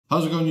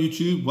How's it going,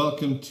 YouTube?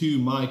 Welcome to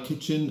my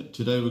kitchen.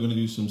 Today we're going to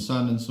do some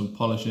sanding, some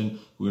polishing.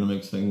 We're going to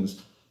make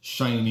things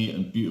shiny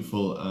and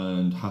beautiful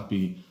and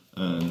happy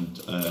and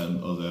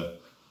other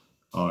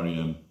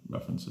REM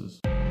references.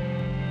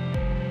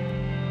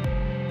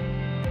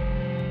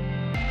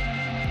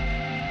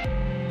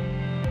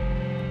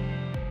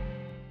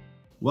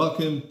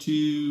 Welcome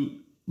to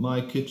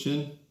my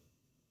kitchen.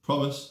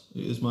 Promise,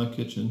 it is my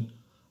kitchen.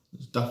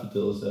 There's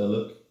daffodils there,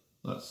 look.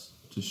 That's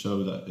to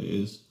show that it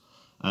is.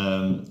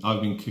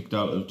 I've been kicked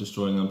out of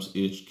Destroying Amps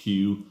HQ,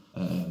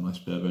 my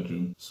spare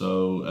bedroom.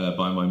 So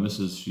by my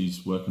missus,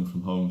 she's working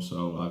from home,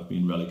 so I've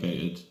been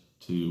relegated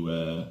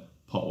to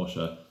pot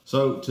washer.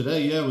 So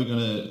today, yeah, we're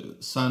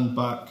gonna sand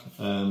back,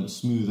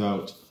 smooth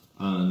out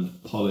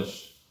and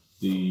polish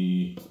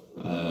the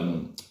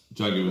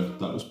Jaguar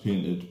that was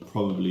painted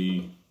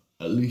probably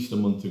at least a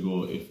month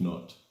ago, if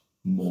not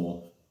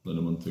more than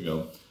a month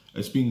ago.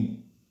 It's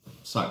been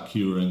sat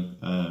curing,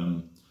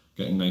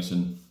 getting nice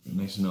and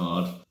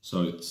hard,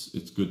 so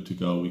it's good to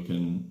go. We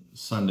can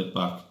sand it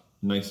back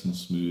nice and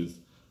smooth,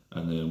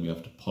 and then we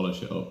have to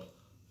polish it up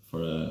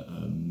for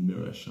a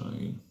mirror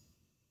shine.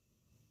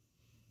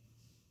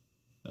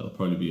 It'll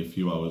probably be a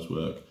few hours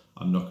work.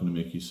 I'm not going to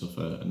make you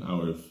suffer an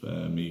hour of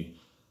me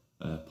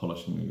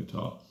polishing the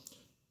guitar,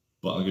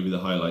 but I'll give you the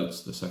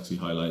highlights, the sexy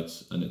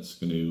highlights, and it's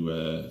going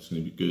to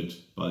be good.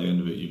 By the end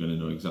of it, you're going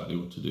to know exactly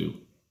what to do.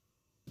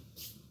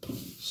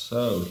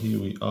 So here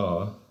we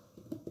are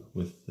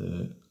with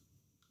the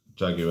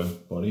Jaguar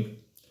body.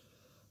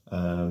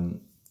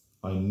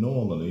 I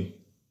normally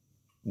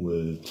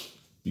would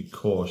be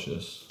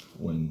cautious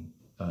when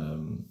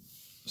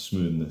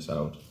smoothing this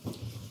out,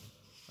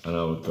 and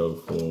I would go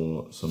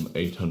for some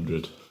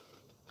 800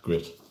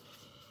 grit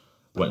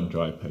wet and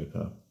dry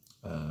paper,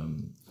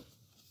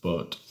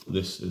 but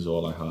this is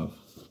all I have.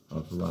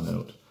 I've run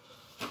out,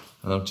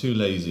 and I'm too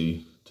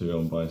lazy to go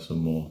and buy some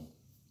more,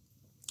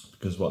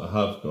 because what I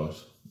have got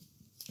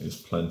is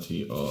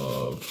plenty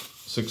of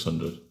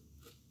 600.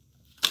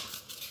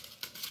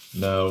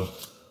 Now,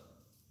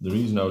 the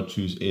reason I would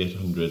choose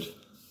 800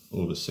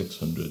 over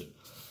 600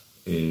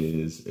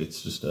 is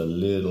it's just a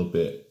little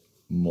bit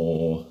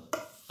more,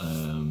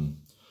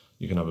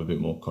 you can have a bit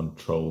more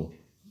control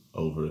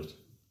over it,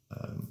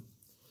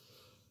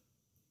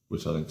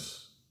 which I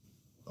think's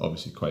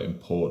obviously quite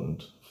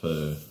important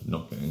for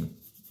not getting,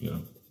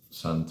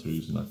 sand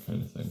throughs and that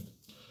kind of thing.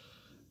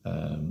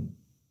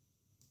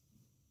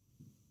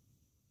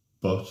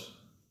 But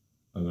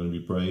I'm going to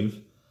be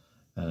brave,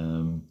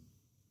 and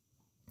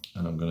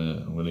I'm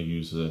gonna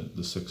use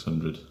the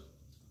 600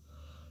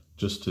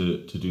 just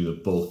to do the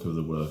bulk of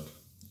the work,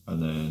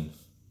 and then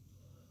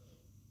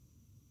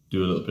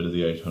do a little bit of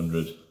the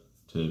 800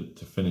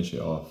 to finish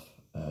it off,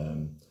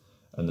 and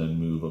then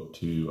move up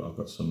to, I've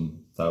got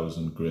some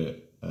 1000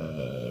 grit,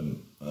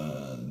 and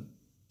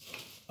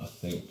I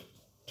think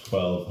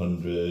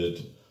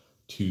 1200,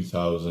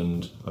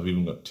 2000. I've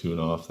even got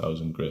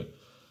 2500 grit.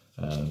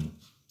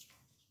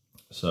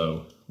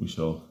 So we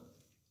shall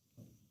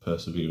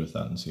persevere with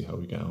that and see how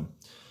we get on.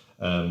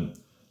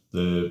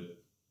 The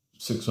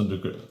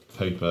 600 grit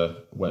paper,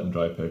 wet and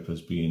dry paper,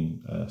 has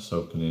been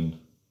soaking in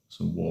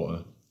some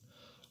water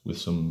with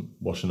some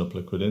washing up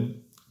liquid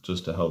in,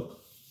 just to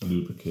help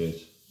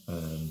lubricate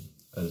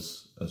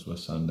as we're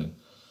sanding.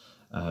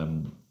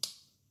 In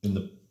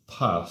the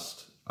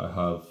past, I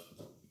have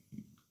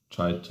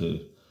tried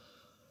to,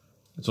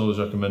 it's always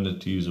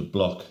recommended to use a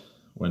block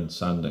when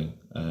sanding,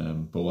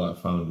 but what I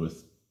found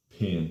with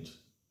paint,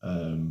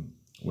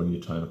 when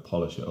you're trying to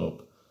polish it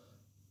up,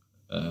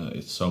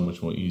 it's so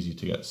much more easy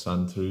to get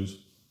sand throughs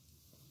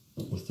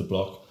with the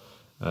block,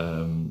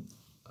 and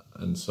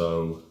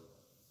so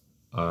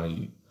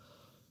I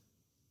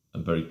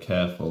am very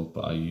careful,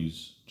 but I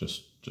use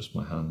just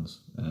my hands.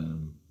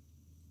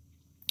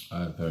 I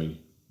have very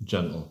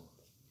gentle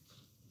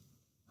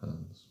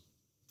hands.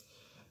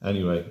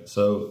 Anyway,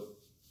 so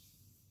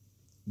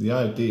the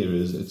idea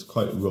is it's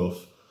quite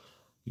rough.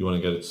 You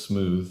want to get it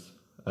smooth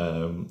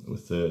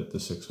with the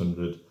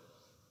 600,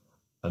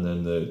 and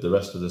then the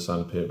rest of the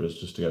sandpaper is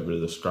just to get rid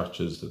of the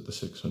scratches that the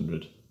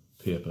 600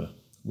 paper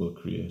will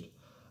create,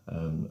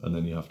 and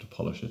then you have to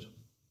polish it.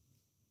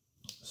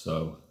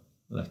 So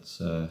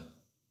let's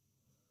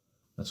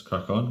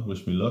crack on.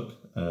 Wish me luck.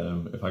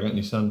 If I get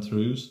any sand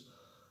throughs,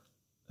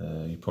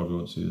 you probably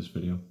won't see this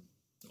video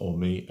or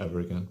me ever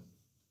again.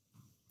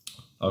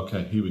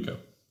 Okay, here we go.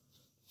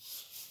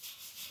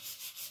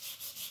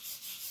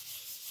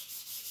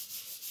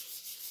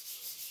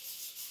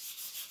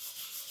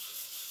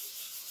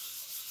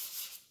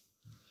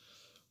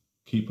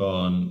 Keep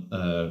on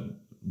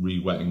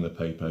re-wetting the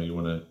paper. You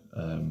want to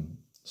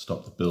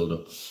stop the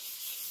build-up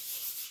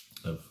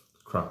of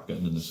crap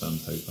getting in the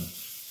sandpaper.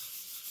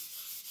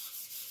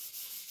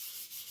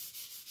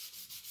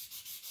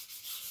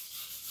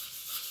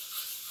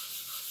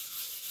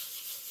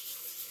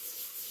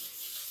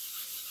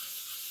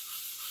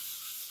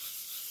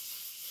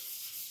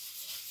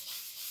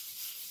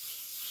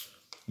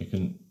 You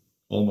can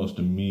almost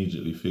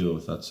immediately feel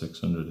with that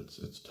 600,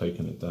 it's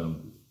taking it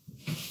down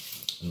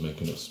and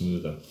making it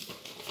smoother.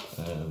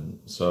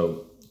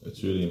 So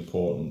it's really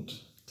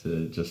important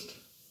to just,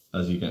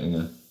 as you're getting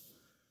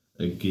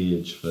a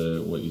gauge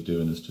for what you're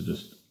doing, is to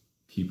just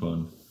keep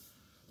on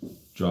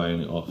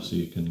drying it off so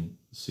you can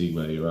see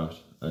where you're at.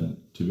 And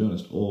to be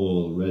honest,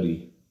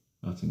 already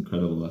that's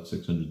incredible. That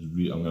 600 is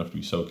I'm gonna have to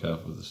be so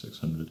careful with the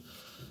 600.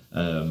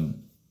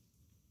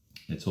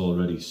 It's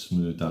already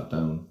smoothed that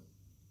down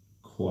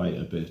quite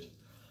a bit.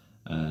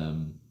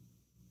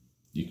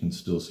 You can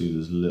still see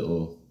there's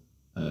little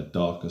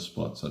darker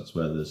spots. That's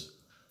where there's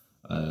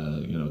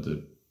you know,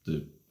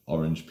 the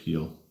orange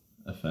peel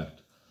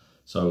effect.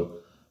 So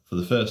for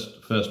the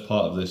first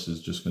part of this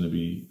is just going to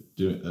be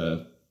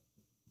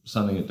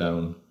sanding it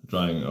down,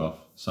 drying it off,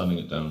 sanding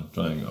it down,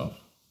 drying it off.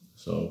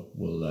 So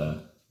we'll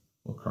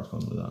crack on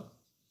with that.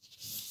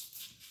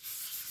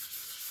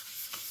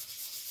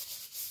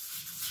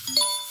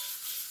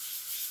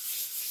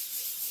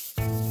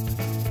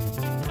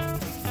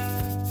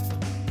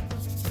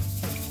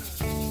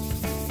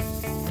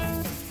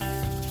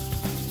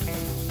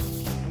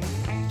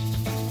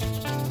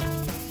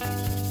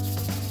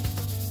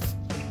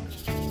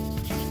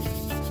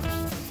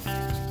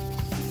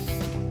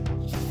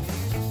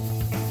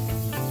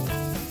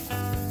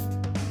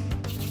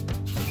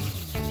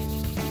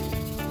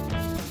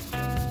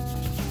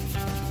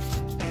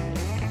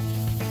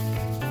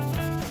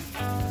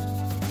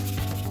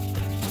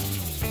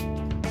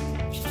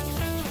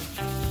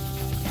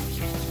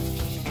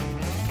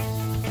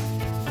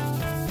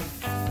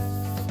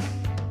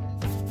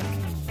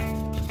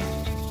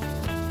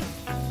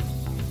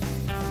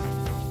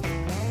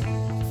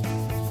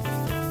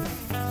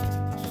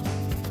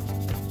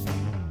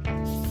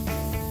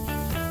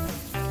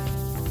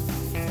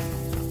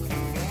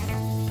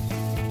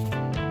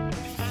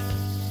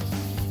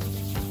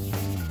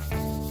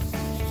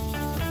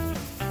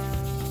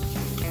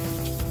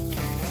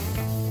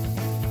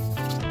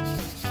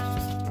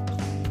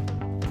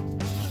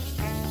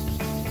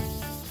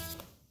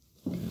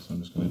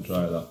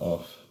 Dry that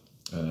off.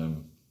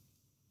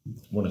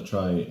 Want to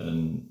try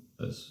and,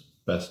 as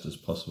best as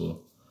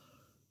possible,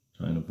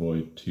 try and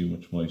avoid too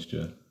much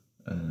moisture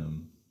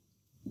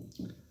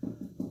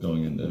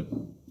going into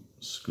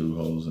screw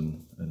holes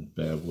and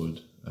bare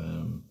wood.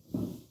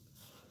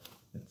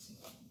 It's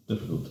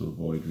difficult to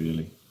avoid,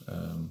 really,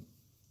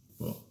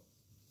 but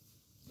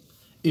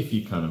if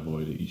you can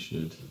avoid it, you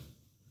should,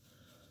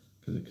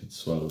 because it could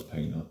swell the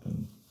paint up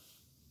and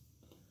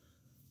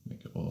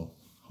make it all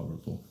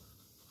horrible.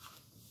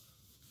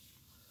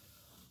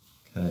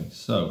 Okay,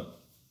 so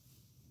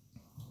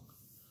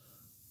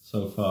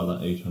far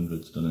that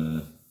 800's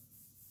done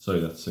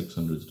that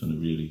 600's done a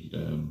really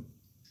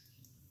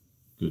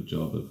good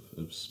job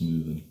of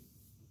smoothing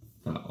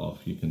that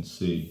off. You can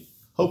see,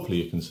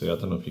 hopefully you can see, I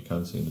don't know if you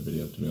can see in the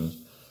video, to be honest.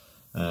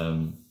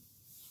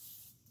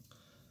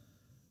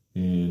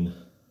 In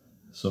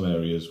some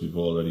areas we've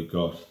already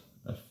got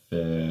a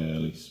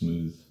fairly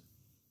smooth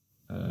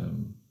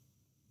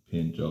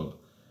paint job.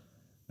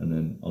 And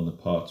then on the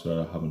parts where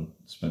I haven't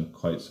spent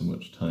quite so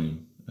much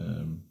time,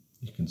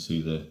 you can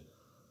see the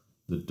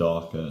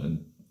darker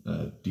and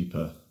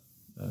deeper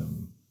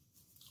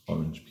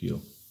orange peel.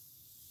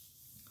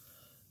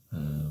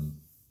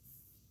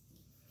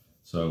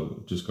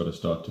 So just got to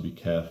start to be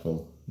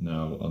careful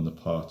now on the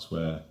parts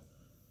where,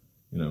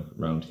 you know,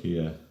 round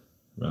here,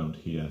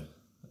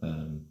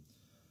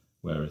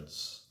 where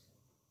it's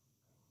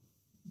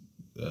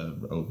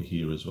over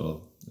here as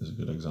well is a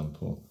good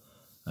example.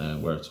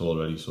 Where it's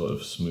already sort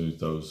of smoothed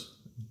those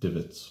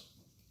divots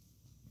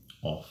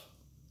off.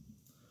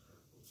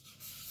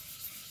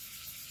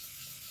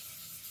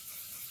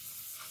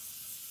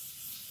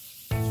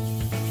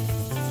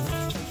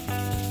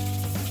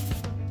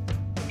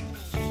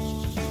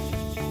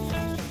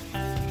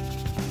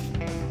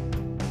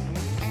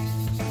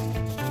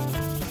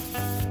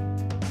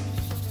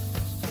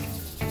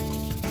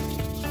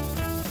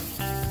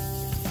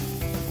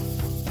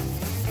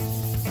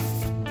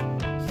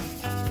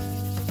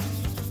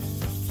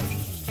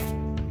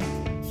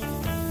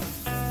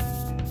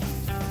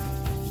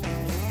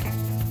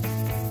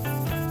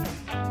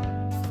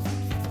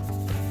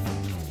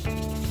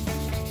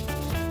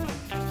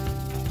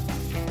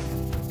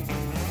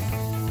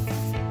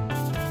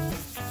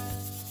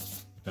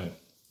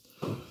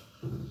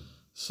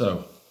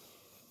 So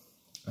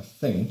I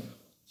think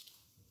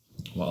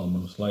what I'll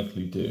most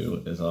likely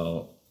do is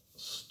I'll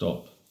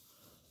stop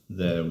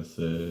there with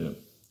the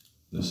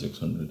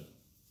 600,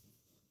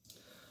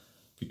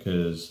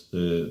 because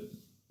the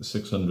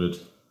 600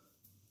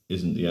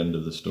 isn't the end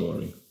of the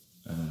story.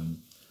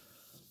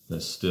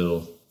 There's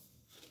still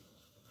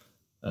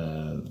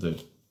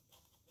the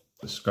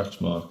scratch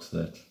marks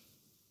that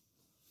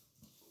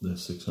the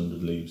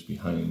 600 leaves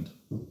behind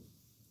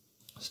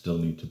still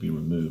need to be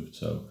removed.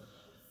 So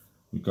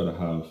we've got to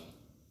have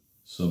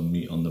some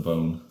meat on the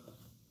bone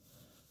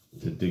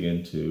to dig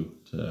into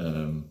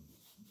to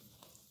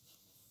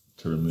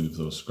remove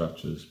those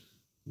scratches,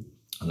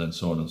 and then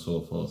so on and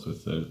so forth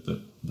with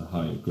the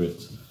higher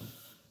grits.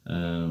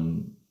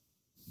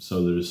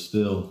 So there is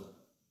still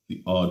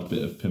the odd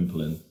bit of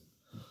pimpling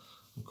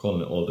I'm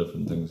calling it all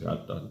different things. I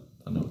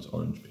know it's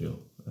orange peel,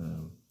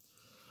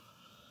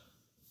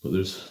 but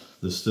there's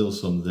still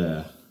some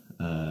there,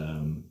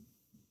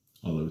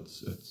 although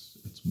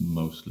it's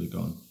mostly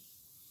gone.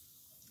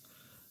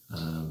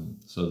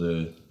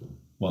 So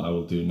what I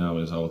will do now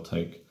is I will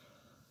take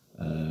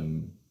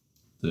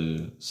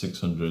the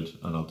 600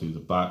 and I'll do the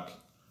back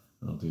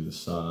and I'll do the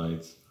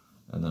sides,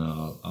 and then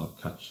I'll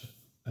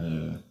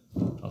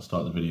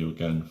start the video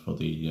again for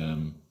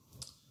the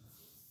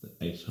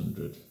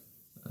 800.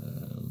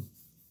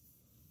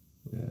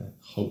 Yeah,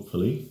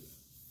 hopefully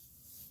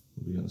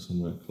we'll be getting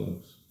somewhere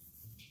close.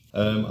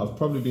 I've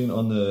probably been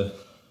on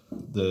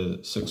the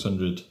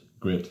 600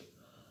 grit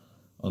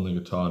on the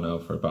guitar now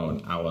for about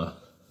an hour,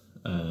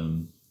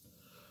 and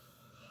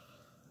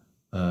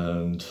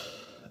I'm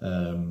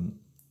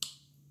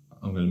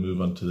going to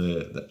move on to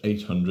the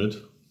 800.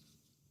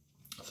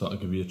 I thought I'd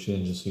give you a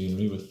change of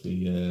scenery with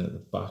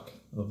the back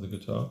of the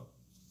guitar.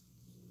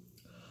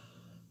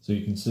 So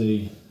you can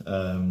see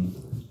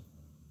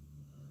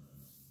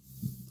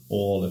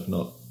all, if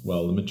not,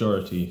 well, the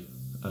majority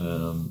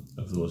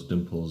of those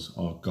dimples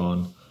are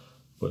gone,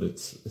 but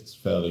it's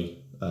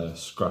fairly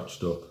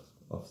scratched up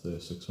off the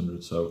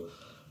 600. So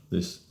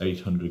this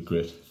 800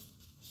 grit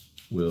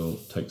will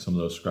take some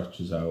of those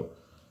scratches out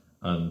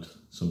and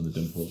some of the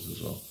dimples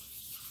as well.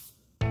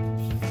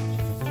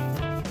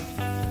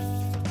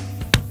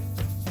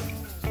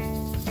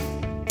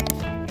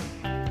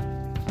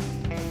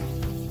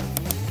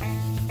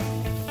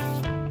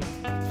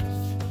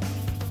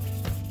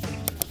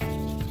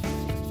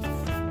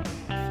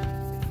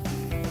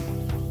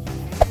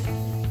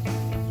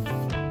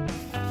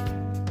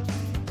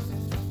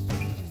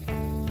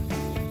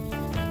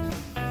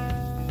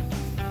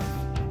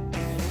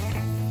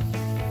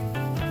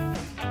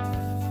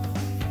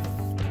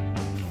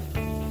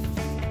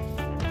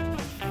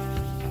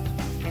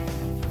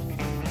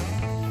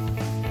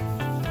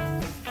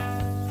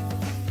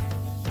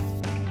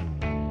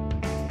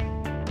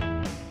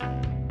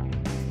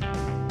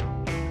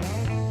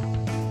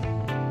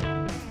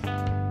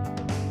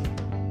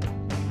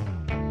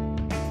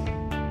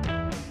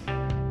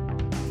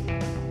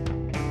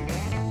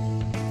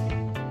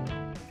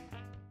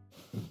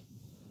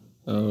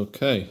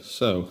 Okay,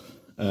 so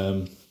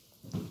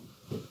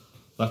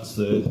that's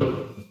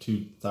the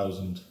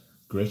 2000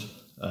 grit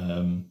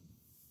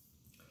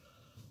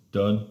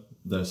done.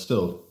 There's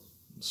still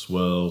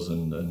swirls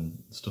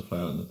and stuff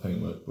like that in the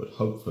paintwork, but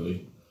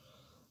hopefully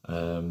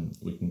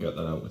we can get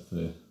that out with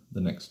the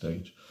next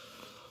stage.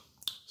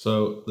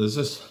 So there's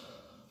this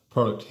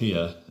product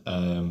here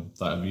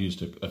that I've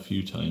used a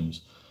few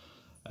times.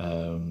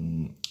 I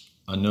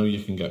know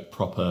you can get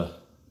proper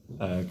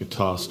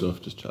guitar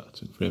stuff, just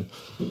chat in frame,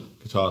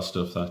 guitar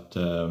stuff that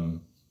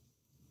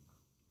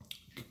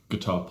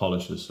guitar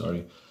polishes,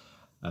 sorry,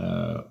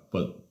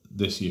 but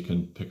this you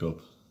can pick up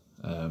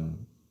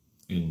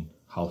in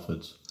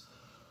Halfords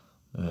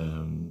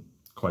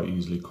quite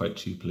easily, quite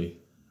cheaply,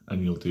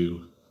 and you'll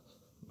do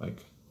like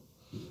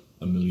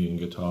 1 million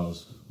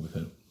guitars with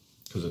it,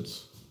 because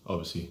it's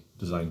obviously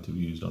designed to be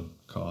used on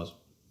cars,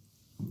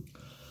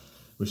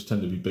 which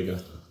tend to be bigger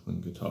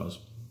than guitars.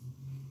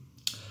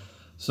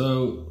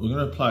 So we're going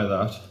to apply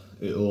that.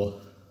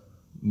 It'll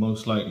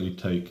most likely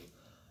take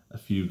a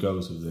few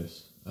goes of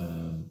this,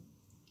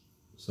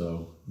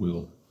 so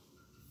we'll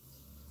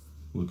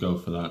go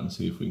for that and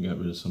see if we can get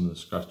rid of some of the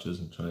scratches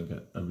and try and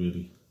get a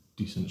really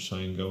decent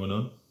shine going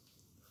on.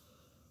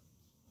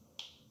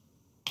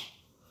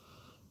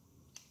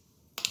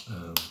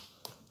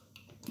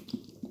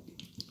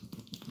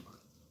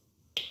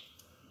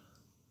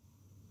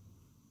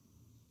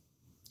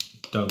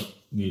 Don't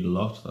need a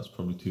lot, that's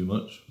probably too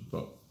much,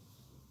 but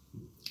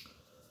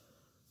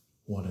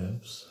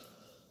whatevs.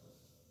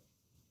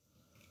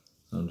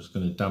 So I'm just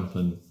going to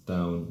dampen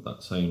down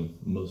that same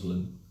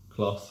muslin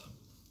cloth.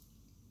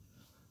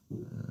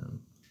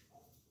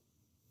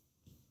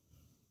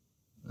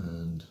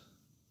 And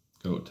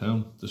go to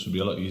town. This would be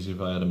a lot easier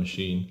if I had a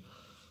machine,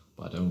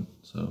 but I don't,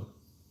 so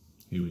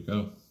here we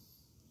go.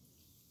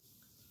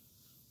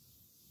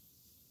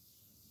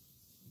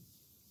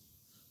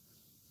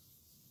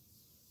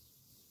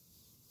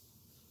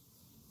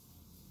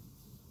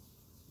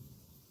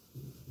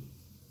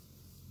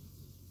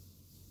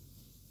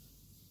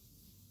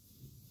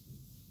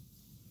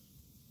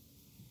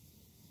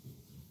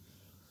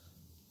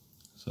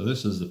 So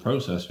this is the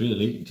process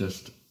really,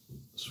 just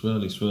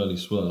swirly, swirly,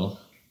 swirl.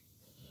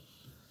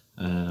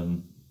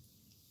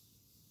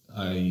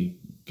 I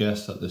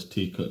guess that this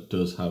T-cut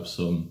does have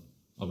some,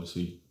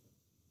 obviously,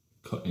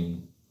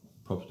 cutting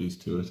properties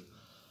to it.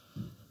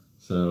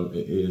 So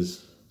it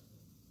is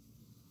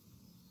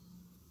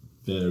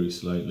very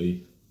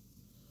slightly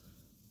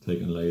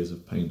taking layers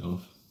of paint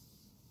off.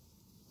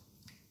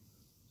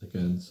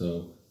 Again,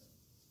 so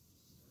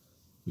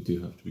we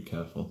do have to be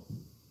careful.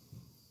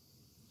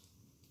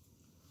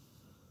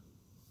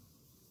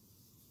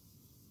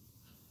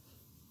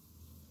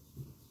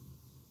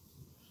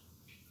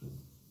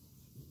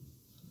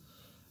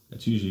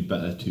 It's usually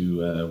better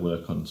to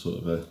work on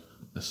sort of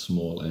a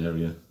small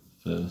area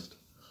first,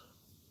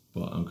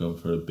 but I'm going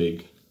for a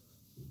big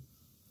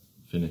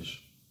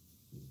finish.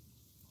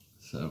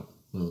 So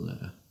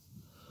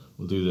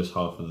we'll do this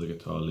half of the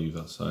guitar, leave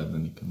that side, and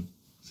then you can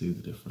see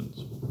the difference.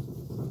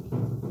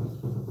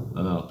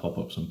 And I'll pop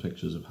up some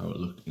pictures of how it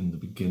looked in the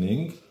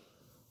beginning.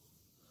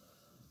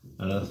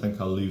 And I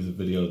think I'll leave the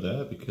video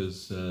there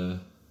because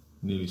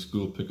nearly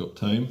school pickup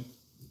time.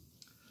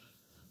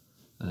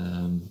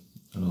 And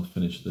I'll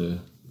finish the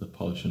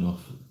polishing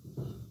off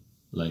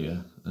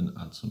later and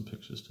add some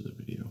pictures to the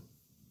video.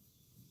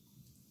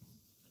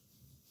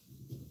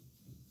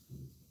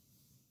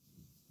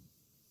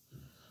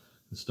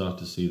 You can start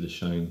to see the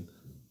shine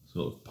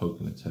sort of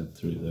poking its head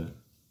through there.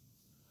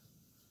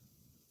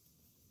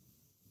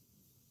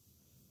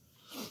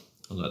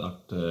 I'll let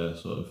that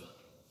sort of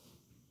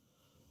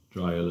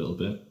dry a little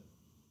bit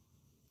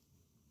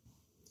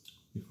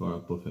before I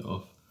buff it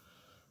off.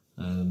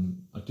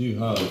 I do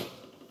have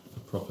a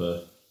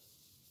proper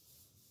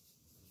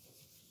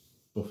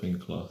buffing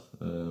cloth.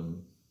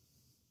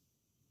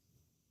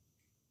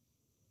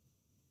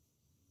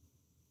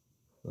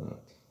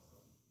 That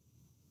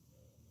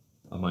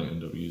I might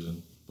end up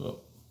using, but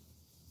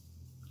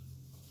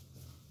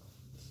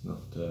it's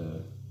not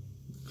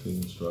clean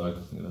and stride.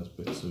 I think it has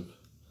bits of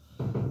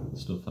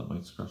stuff that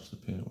might scratch the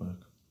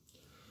paintwork.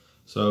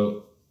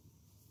 So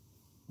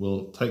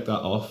we'll take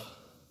that off,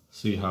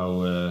 see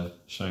how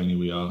shiny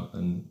we are,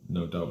 and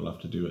no doubt we'll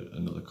have to do it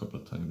another couple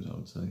of times, I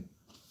would say.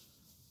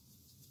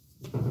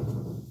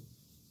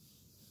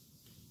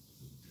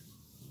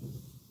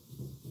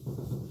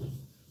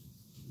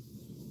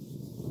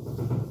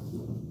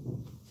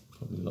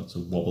 Probably lots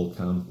of wobble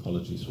cam,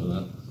 apologies for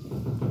that.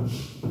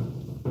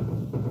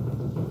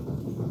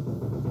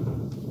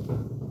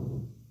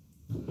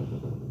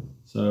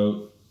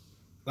 So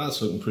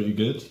that's looking pretty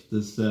good.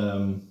 There's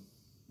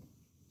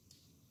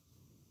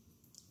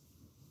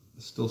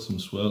still some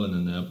swirling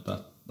in there,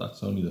 but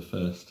that's only the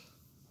first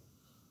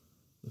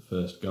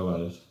go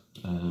at it.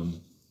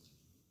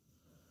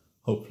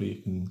 Hopefully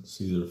you can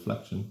see the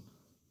reflection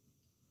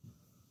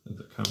of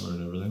the camera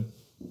and everything.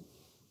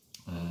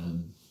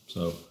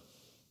 So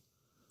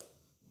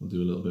we'll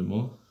do a little bit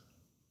more.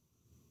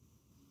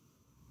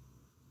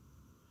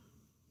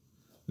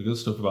 The good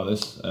stuff about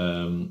this,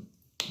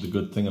 the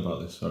good thing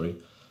about this, sorry,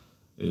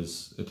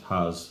 is it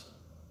has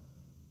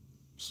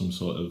some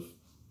sort of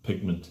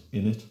pigment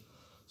in it,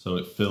 so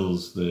it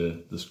fills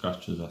the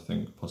scratches, I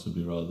think,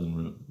 possibly rather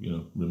than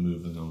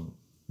removing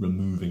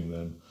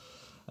them.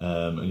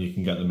 And you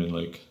can get them in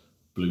like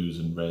blues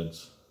and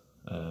reds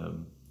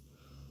for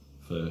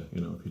if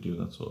you're doing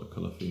that sort of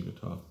colour for your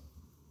guitar.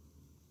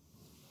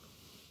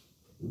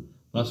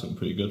 That's looking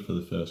pretty good for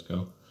the first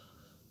go.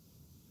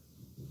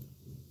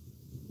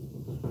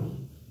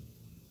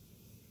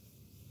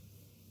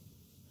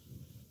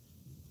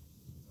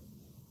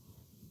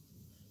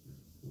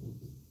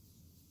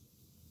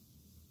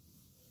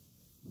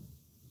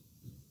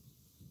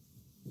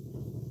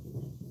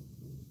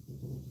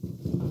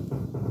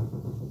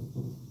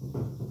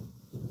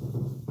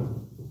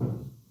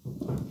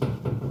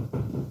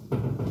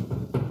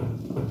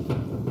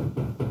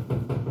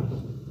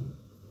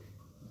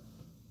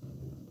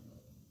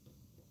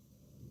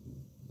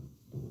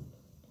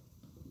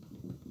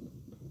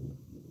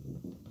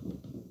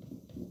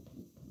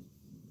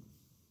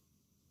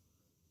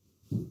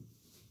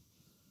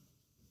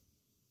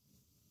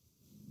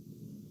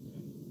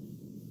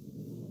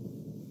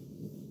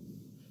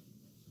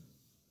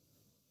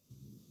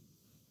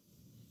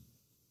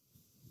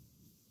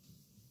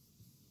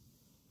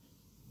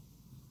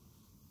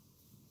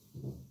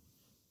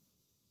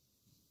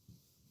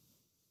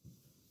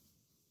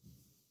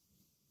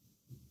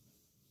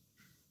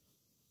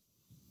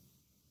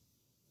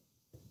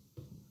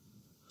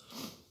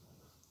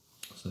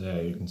 So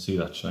yeah, you can see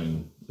that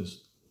shine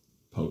just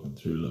poking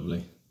through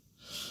lovely.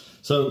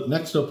 So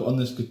next up on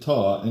this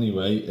guitar,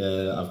 anyway,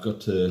 I've got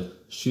to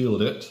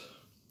shield it.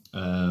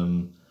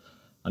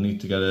 I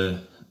need to get a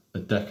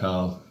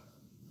decal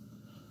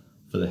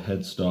for the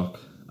headstock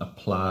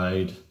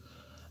applied,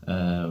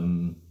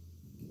 and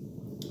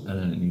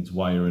then it needs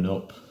wiring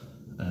up.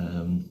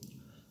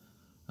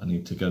 I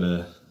need to get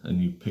a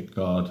new pick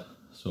guard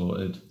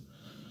sorted,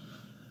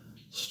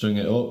 string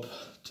it up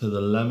to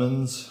the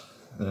lemons,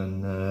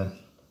 and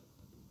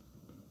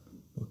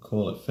we'll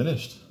call it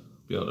finished.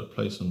 Be able to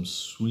play some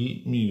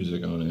sweet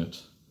music on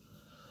it.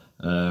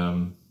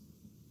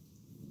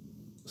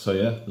 So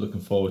yeah,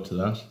 looking forward to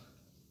that.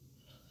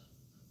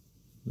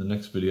 The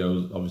next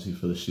video, obviously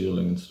for the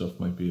shielding and stuff,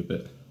 might be a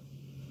bit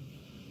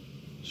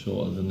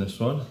shorter than this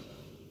one.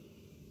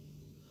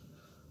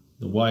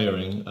 The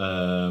wiring,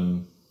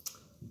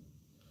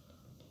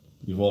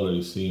 you've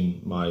already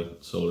seen my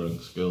soldering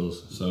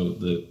skills, so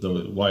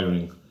the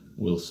wiring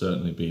will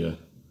certainly be a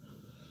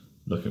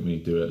look at me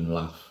do it and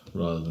laugh,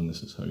 rather than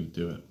this is how you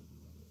do it.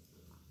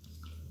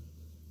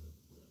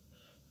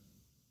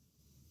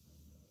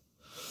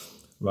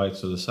 Right,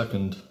 so the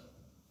second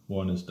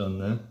one is done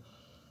there.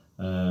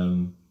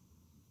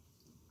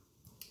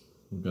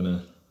 We're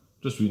gonna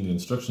just read the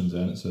instructions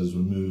there, and it says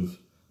remove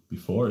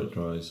before it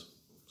dries.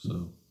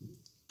 So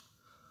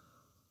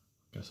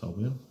guess I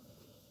will.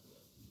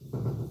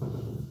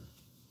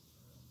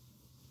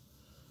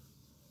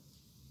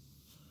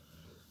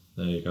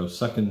 There you go.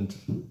 Second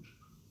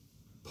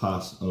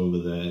pass over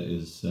there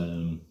is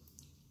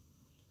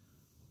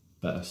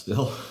better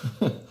still.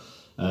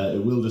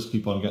 It will just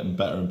keep on getting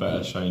better and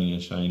better, shinier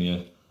and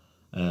shinier.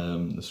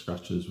 The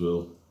scratches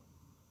will,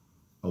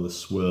 or the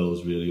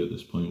swirls really at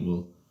this point,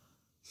 will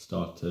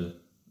start to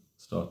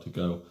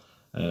go.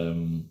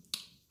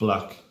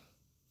 Black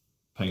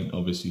paint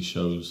obviously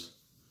shows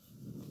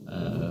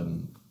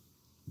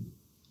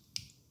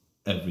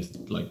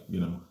everything, like, you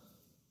know,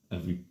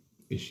 every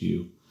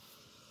issue.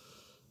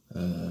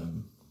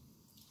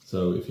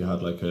 So if you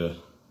had like a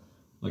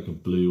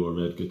blue or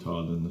red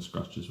guitar, then the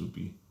scratches would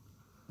be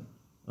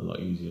a lot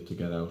easier to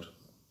get out.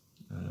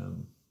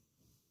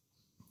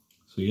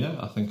 So yeah,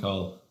 I think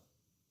I'll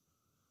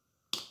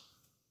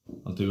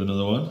do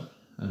another one.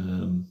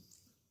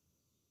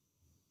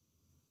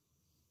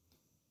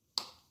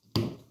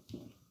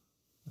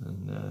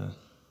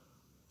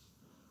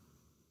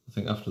 I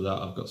think after that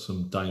I've got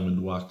some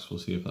diamond wax. We'll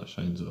see if that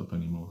shines it up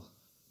anymore.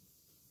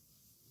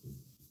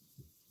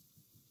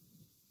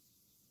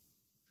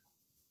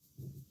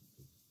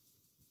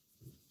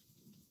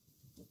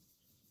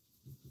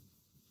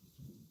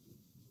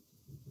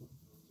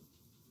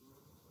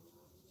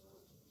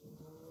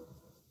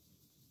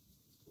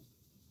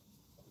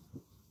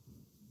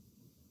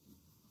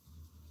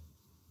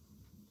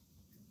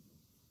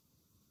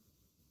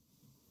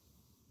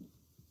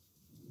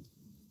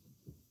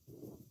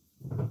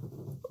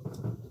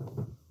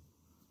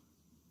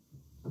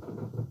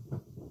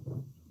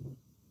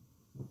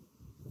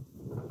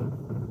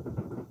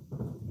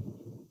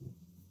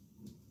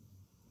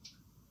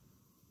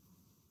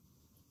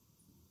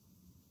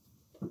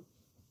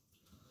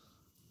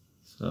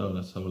 So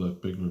let's have a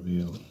look, big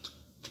reveal.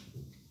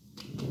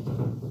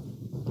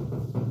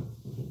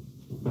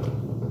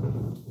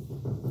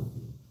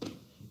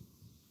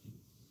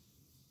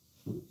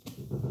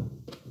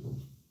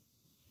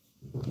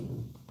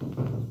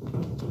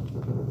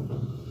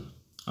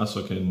 That's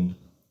looking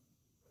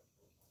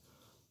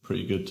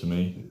pretty good to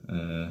me.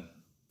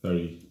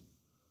 Very,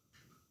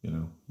 you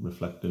know,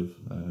 reflective.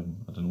 I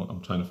don't know what,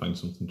 I'm trying to find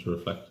something to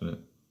reflect in it.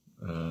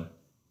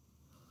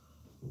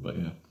 But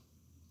yeah.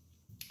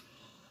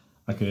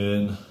 I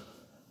can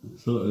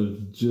sort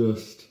of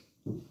just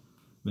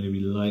maybe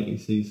lightly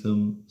see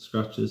some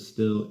scratches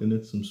still in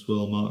it, some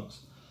swirl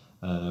marks.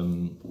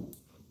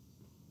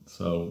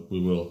 So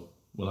we'll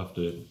have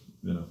to,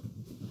 you know,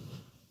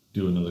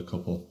 do another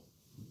couple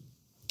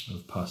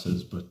of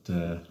passes, but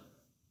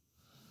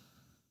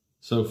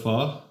so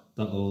far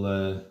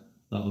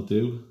that'll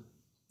do.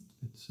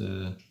 It's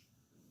good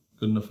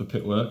enough for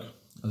pit work,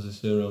 as I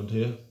say around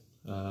here.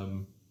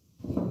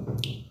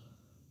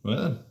 Right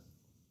then.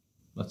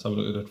 Let's have a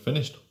look at it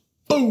finished.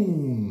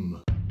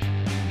 Boom!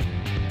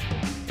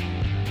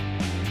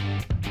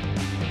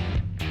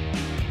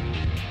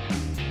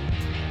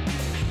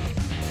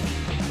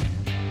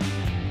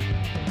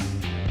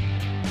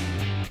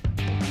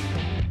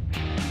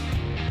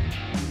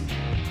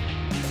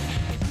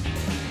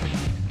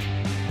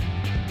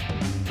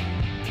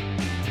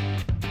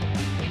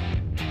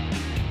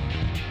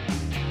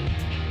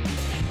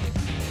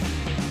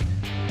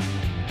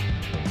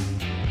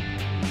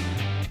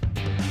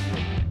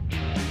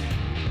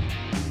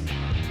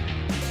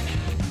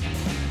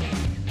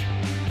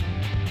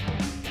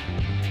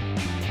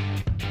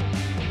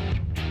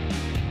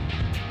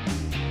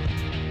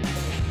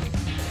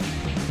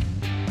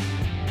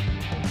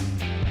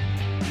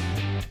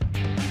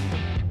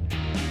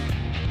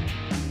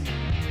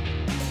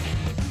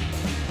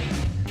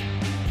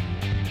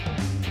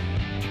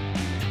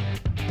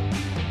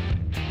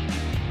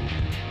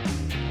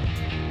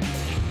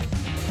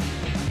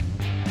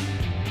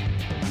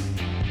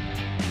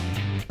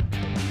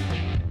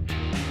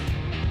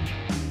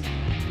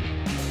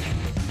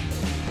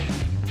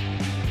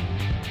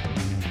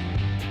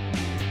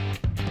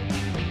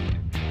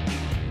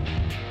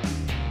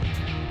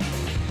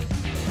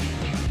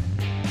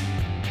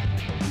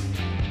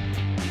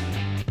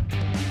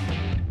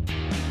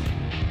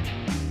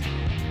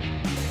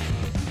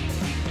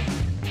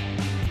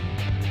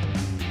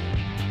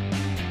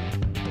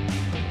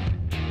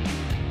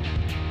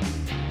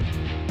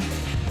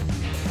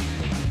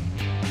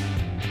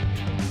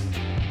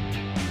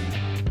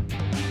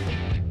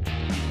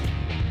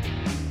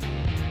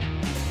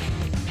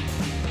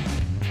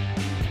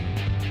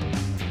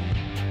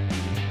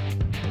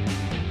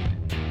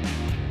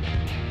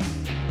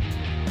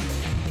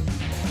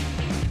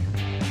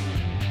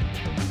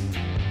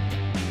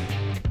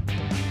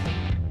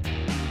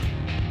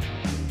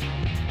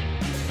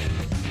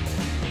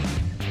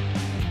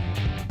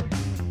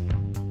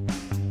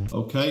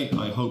 Okay,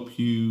 I hope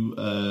you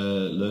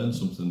learned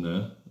something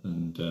there,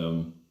 and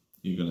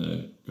you're going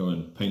to go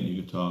and paint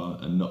your guitar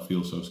and not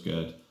feel so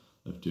scared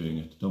of doing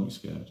it. Don't be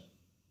scared.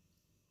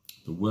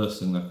 The worst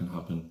thing that can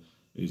happen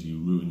is you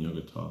ruin your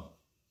guitar.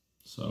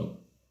 So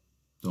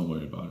don't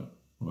worry about it,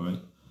 alright?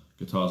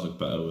 Guitars look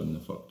better when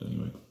they're fucked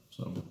anyway.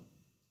 So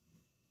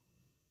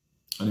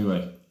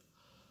Anyway,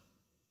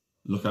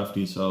 look after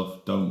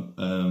yourself. Don't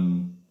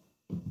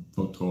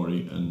vote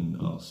Tory, and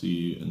I'll see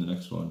you in the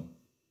next one.